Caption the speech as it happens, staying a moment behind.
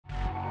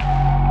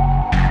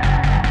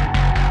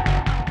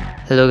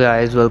Hello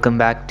guys, welcome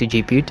back to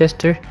GPU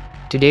Tester.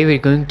 Today we're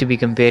going to be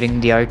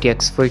comparing the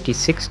RTX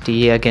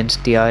 4060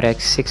 against the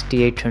RX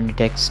 6800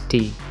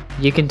 XT.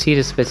 You can see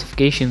the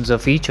specifications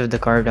of each of the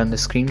card on the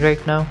screen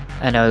right now,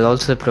 and I will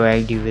also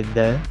provide you with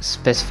the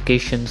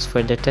specifications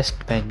for the test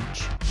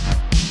bench.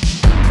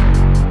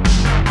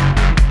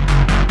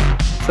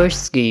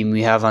 First game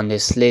we have on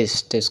this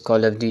list is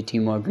Call of Duty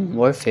Modern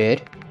Warfare,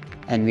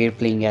 and we're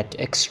playing at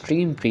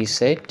Extreme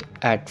preset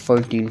at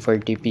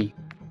 1440p.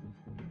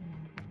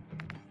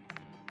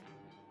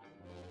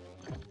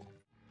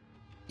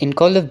 In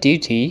Call of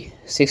Duty,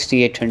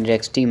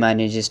 6800 XT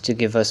manages to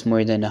give us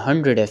more than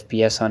 100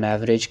 FPS on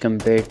average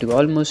compared to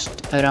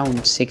almost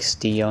around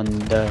 60 on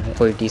the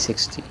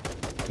 4060.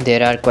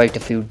 There are quite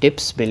a few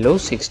dips below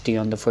 60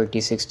 on the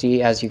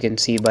 4060, as you can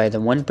see by the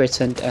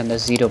 1% and the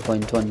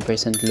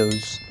 0.1%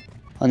 lows.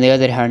 On the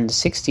other hand, the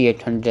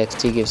 6800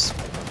 XT gives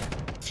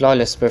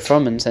flawless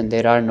performance and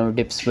there are no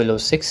dips below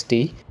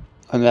 60.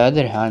 On the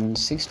other hand,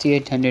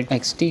 6800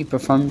 XT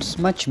performs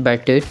much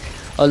better,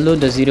 although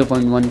the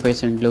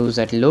 0.1% lows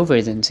are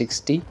lower than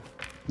 60.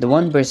 The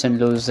 1%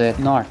 lows are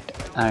not,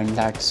 and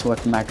that's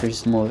what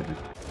matters more.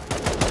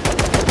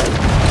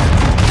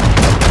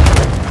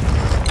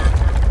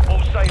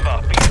 All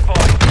saver, be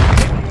advised,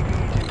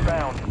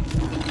 inbound.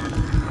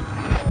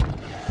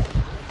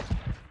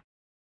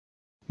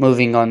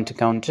 Moving on to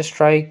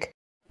Counter-Strike,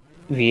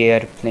 we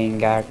are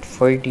playing at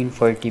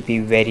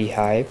 1440p very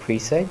high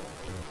preset.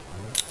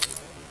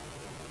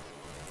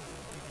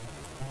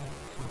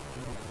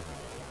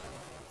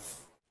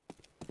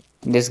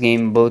 In this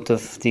game, both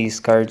of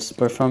these cards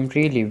performed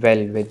really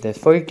well, with the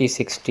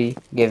 4060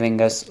 giving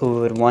us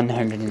over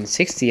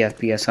 160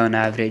 FPS on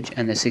average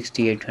and the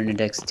 6800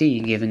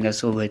 XT giving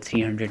us over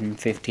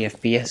 350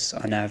 FPS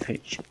on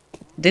average.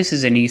 This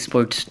is an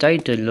esports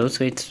title though,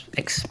 so it's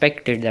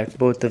expected that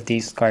both of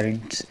these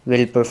cards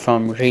will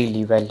perform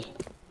really well.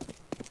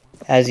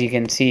 As you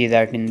can see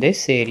that in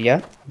this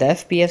area, the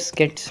FPS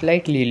gets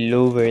slightly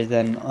lower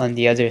than on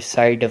the other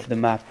side of the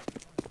map.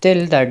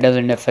 Still, that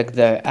doesn't affect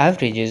the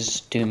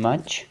averages too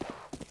much.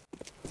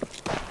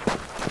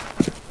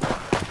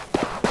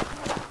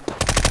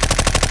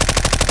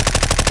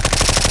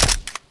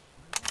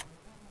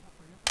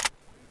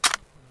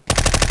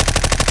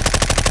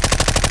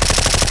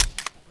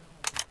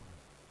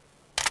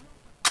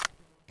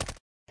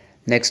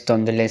 Next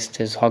on the list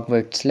is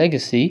Hogwarts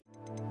Legacy,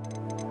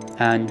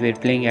 and we're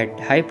playing at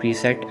high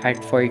preset at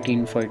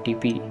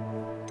 1440p.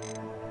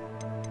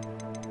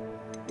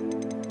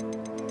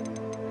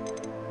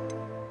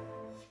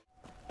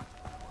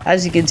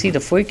 As you can see, the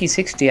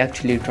 4060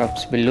 actually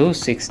drops below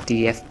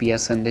 60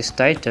 FPS on this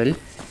title,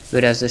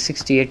 whereas the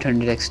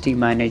 6800 XT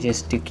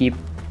manages to keep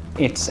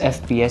its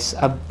FPS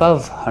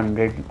above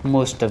 100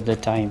 most of the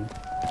time.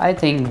 I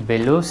think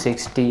below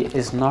 60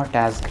 is not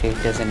as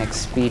great as an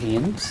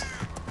experience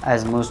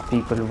as most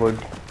people would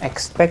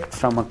expect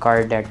from a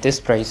card at this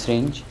price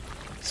range,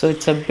 so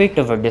it's a bit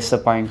of a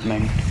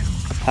disappointment.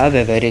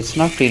 However, it's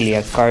not really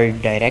a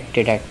card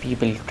directed at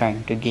people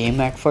trying to game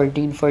at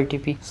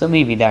 1440p, so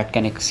maybe that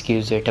can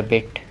excuse it a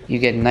bit. You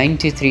get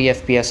 93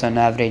 FPS on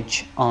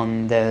average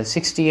on the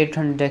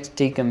 6800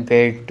 XT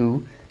compared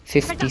to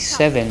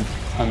 57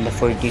 on the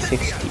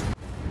 4060.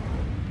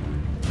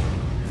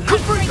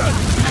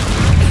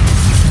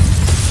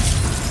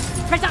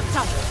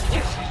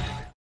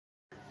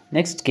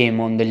 Next game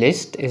on the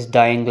list is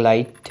Dying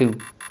Light 2.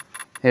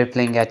 We're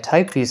playing at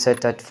high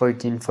preset at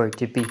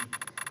 1440p.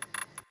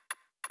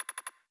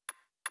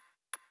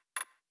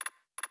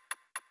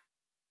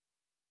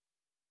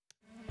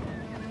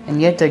 And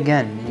yet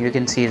again, you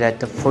can see that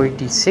the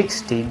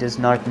 4060 does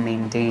not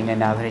maintain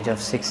an average of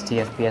 60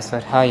 FPS or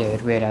higher,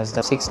 whereas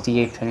the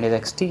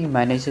 6800 XT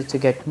manages to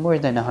get more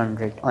than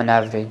 100 on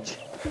average.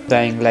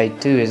 Dying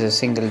Light 2 is a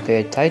single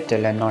player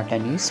title and not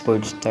an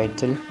esports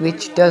title,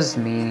 which does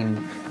mean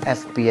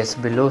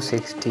FPS below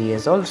 60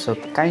 is also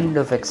kind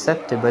of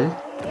acceptable,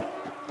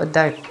 but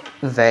that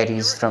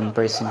varies from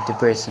person to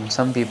person.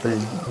 Some people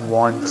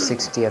want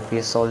 60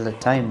 FPS all the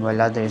time, while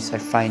others are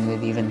fine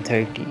with even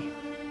 30.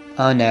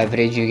 On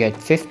average, you get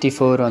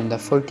 54 on the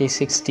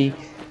 4060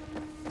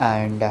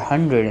 and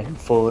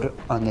 104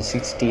 on the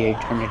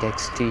 6800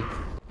 XT.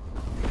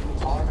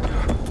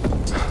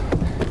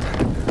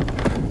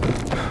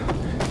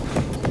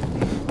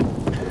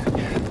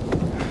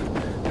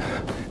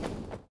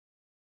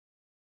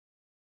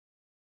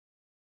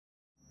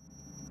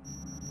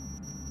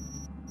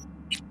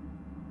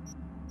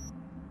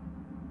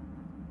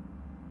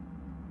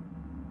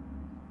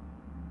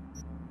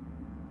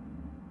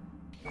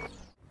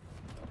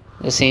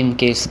 The same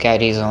case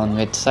carries on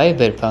with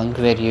Cyberpunk,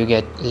 where you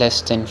get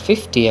less than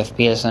 50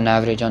 FPS on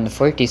average on the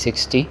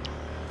 4060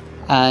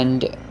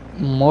 and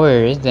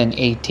more than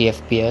 80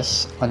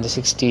 FPS on the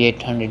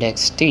 6800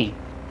 XT.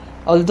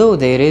 Although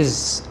there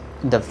is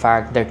the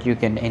fact that you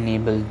can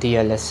enable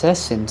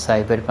DLSS in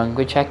Cyberpunk,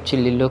 which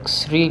actually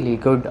looks really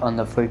good on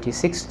the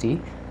 4060,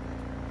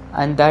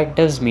 and that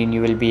does mean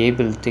you will be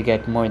able to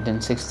get more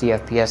than 60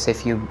 FPS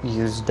if you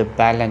use the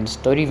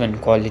balanced or even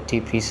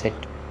quality preset.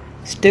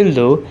 Still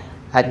though,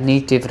 At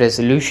native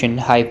resolution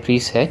high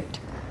preset,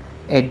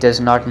 it does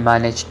not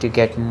manage to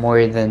get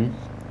more than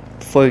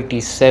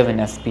 47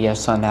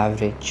 FPS on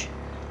average.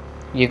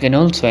 You can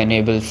also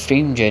enable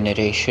frame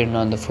generation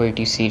on the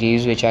 40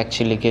 series, which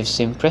actually gives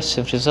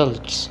impressive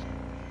results.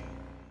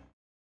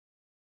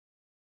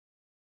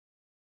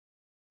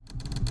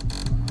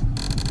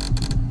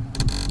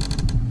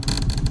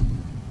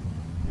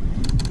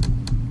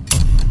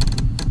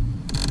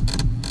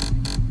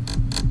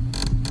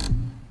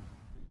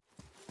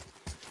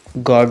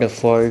 God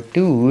of War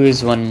 2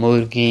 is one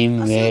more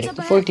game where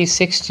the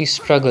 4060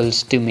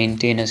 struggles to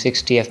maintain a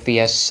 60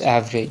 FPS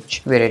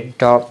average, where it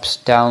drops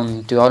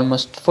down to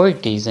almost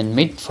 40s and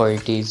mid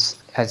 40s,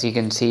 as you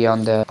can see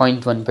on the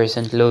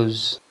 0.1%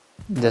 lows.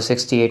 The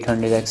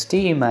 6800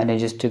 XT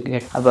manages to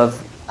get above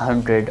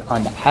 100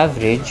 on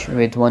average,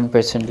 with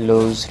 1%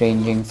 lows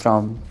ranging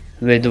from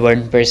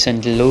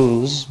 1%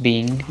 lows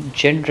being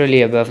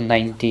generally above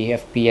 90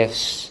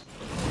 FPS.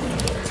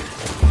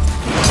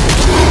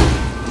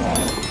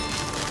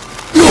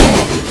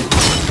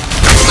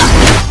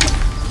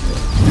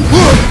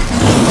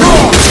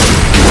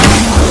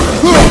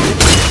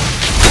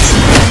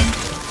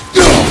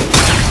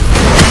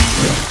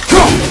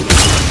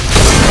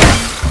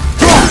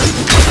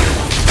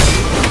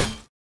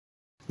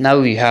 Now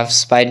we have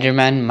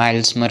Spider-Man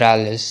Miles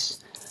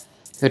Morales,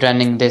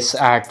 running this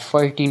at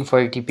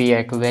 1440p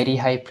at very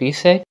high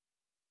preset.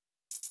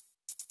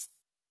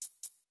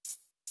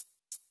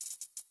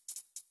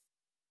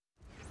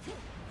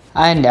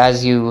 And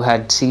as you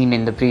had seen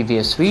in the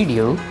previous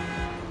video,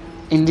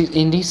 in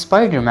these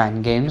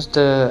Spider-Man games,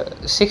 the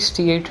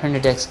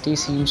 6800 XT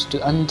seems to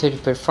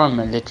underperform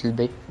a little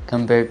bit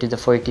compared to the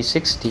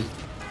 4060.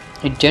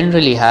 It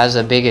generally has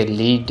a bigger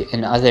lead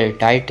in other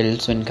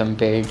titles when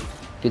compared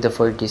to the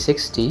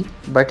 4060,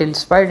 but in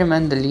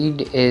Spider-Man the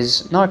lead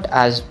is not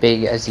as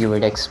big as you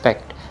would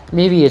expect.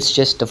 Maybe it's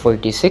just the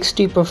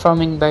 4060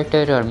 performing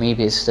better, or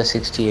maybe it's the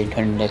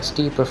 6800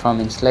 XT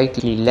performing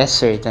slightly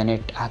lesser than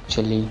it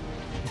actually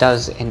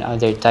does in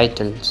other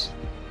titles.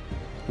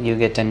 You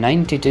get a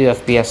 92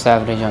 FPS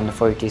average on the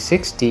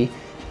 4060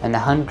 and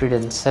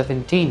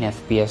 117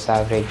 FPS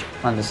average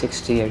on the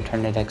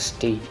 6800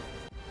 XT.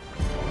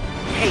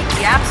 Hey,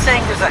 the app's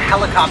saying there's a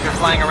helicopter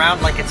flying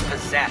around like it's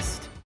possessed.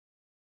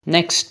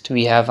 Next,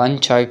 we have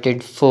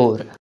Uncharted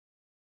 4.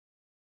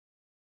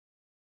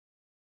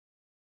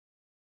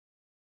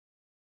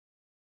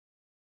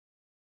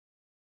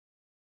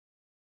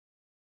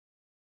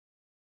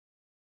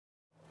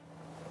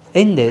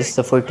 In this,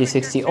 the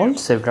 4060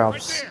 also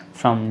drops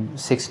from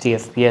 60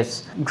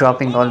 FPS,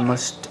 dropping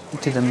almost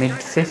to the mid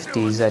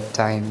 50s at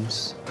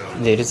times.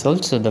 There is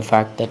also the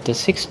fact that the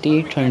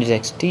 6800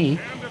 XT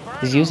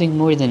is using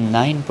more than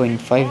 9.5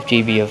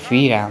 GB of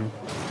VRAM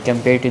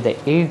compared to the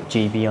 8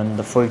 GB on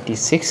the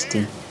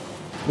 4060,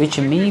 which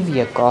may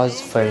be a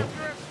cause for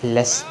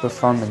less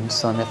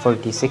performance on the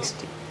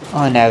 4060.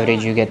 On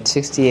average, you get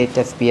 68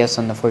 FPS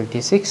on the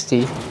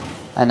 4060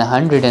 and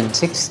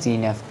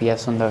 116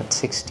 FPS on the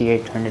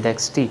 6800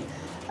 XT.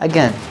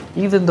 Again,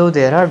 even though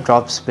there are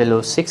drops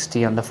below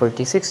 60 on the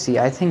 4060,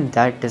 I think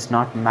that does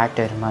not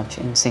matter much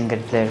in single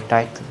player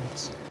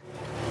titles.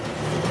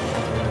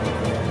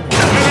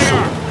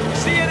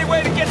 See any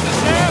way to get to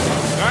Sam?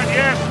 Not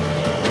yet.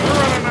 We're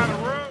running out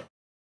of road.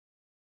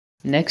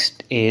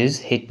 Next is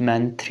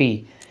Hitman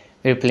 3.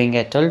 We're playing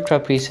at ultra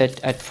preset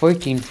at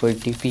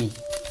 1440p.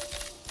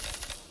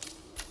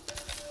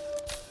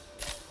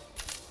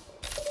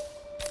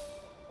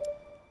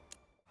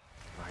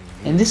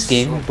 In this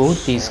game,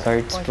 both these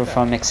cards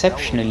perform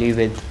exceptionally,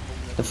 with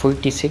the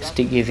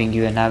 4060 giving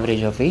you an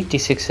average of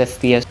 86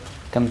 FPS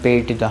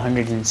compared to the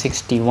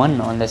 161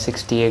 on the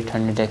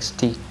 6800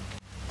 XT.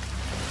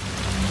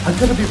 I'm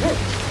gonna be rich.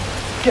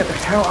 Get the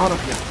hell out of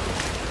here.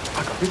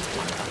 I got rich.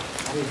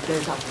 I mean,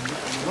 there's a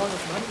lot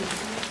of money.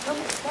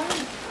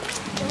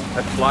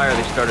 That flyer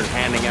they started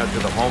handing out to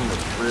the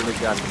homeless really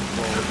got me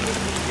going.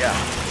 Yeah.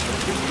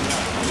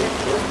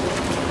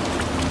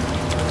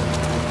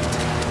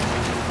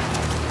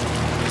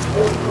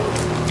 At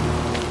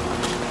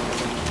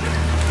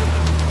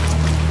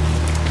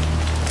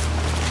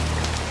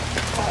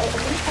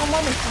least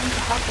someone is trying to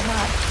help them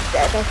out.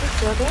 There's this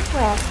building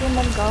where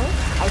Hitman goes.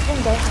 I think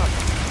they help.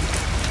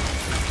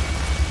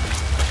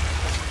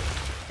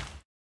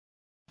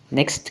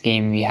 Next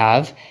game we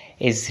have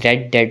is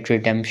Red Dead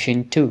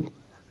Redemption 2.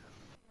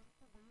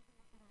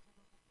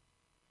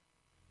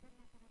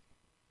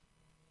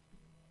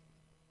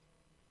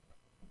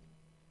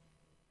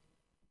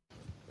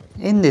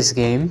 In this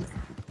game,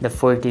 the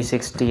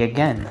 4060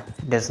 again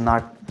does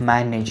not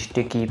manage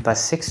to keep a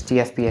 60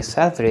 FPS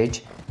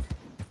average,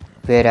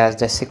 whereas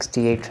the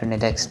 6800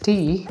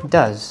 XT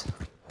does.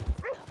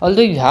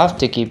 Although you have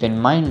to keep in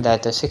mind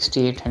that the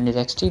 6800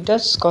 XT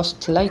does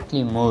cost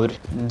slightly more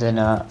than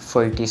a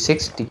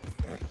 4060.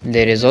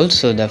 There is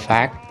also the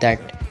fact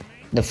that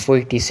the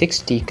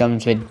 4060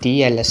 comes with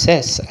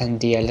DLSS and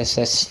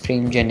DLSS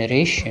frame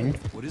generation.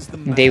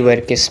 They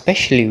work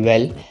especially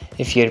well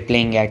if you're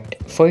playing at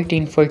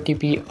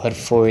 1440p or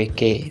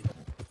 4K.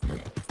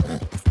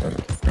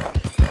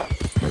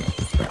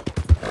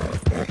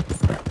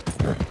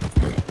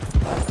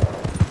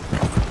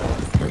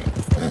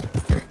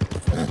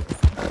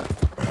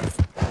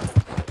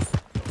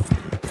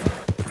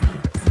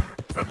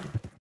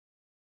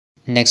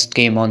 Next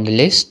game on the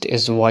list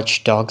is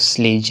Watch Dogs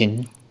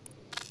Legion.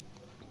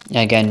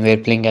 Again, we're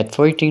playing at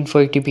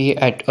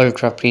 1440p at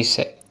ultra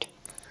preset.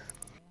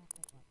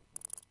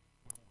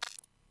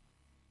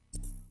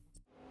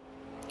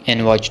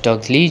 In Watch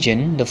Dogs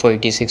Legion, the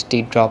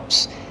 4060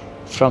 drops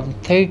from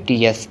 30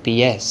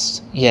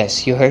 FPS.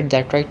 Yes, you heard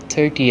that right,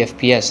 30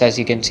 FPS, as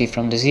you can see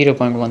from the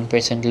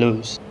 0.1%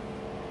 loose.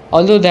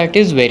 Although that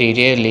is very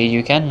rarely,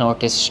 you can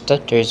notice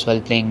stutters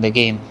while playing the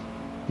game.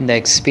 The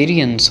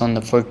experience on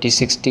the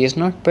 4060 is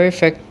not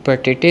perfect,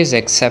 but it is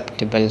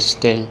acceptable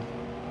still.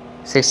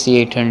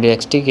 6800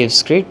 XT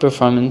gives great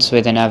performance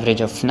with an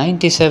average of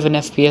 97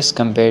 FPS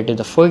compared to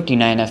the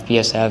 49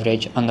 FPS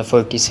average on the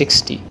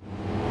 4060.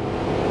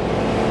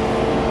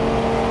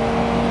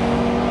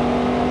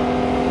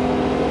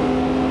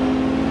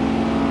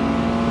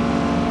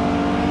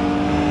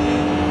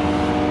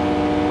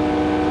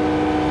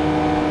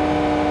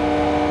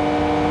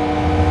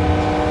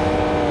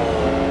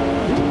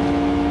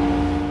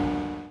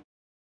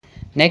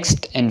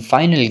 Next and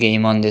final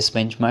game on this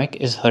benchmark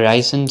is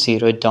Horizon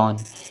Zero Dawn.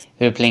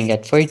 We're playing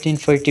at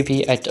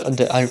 1440p at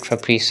the ultra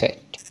preset.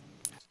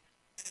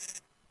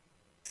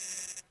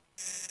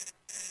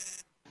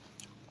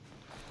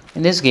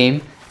 In this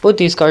game, both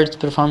these cards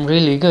perform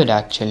really good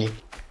actually.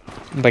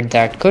 But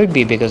that could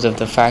be because of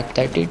the fact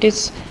that it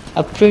is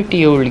a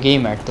pretty old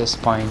game at this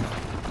point.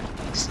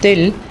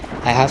 Still,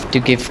 I have to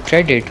give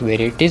credit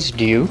where it is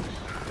due.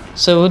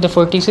 So the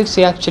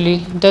 4060 actually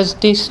does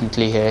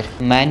decently here,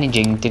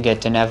 managing to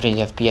get an average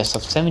FPS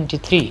of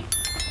 73.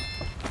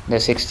 The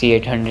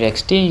 6800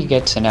 XT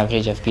gets an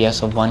average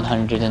FPS of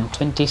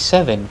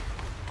 127.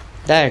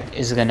 That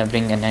is gonna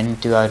bring an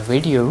end to our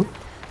video.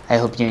 I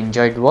hope you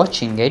enjoyed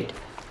watching it.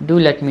 Do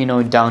let me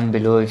know down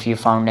below if you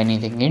found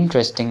anything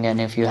interesting and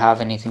if you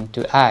have anything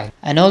to add.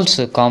 And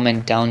also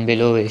comment down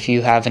below if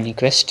you have any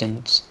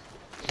questions.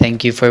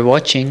 Thank you for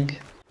watching.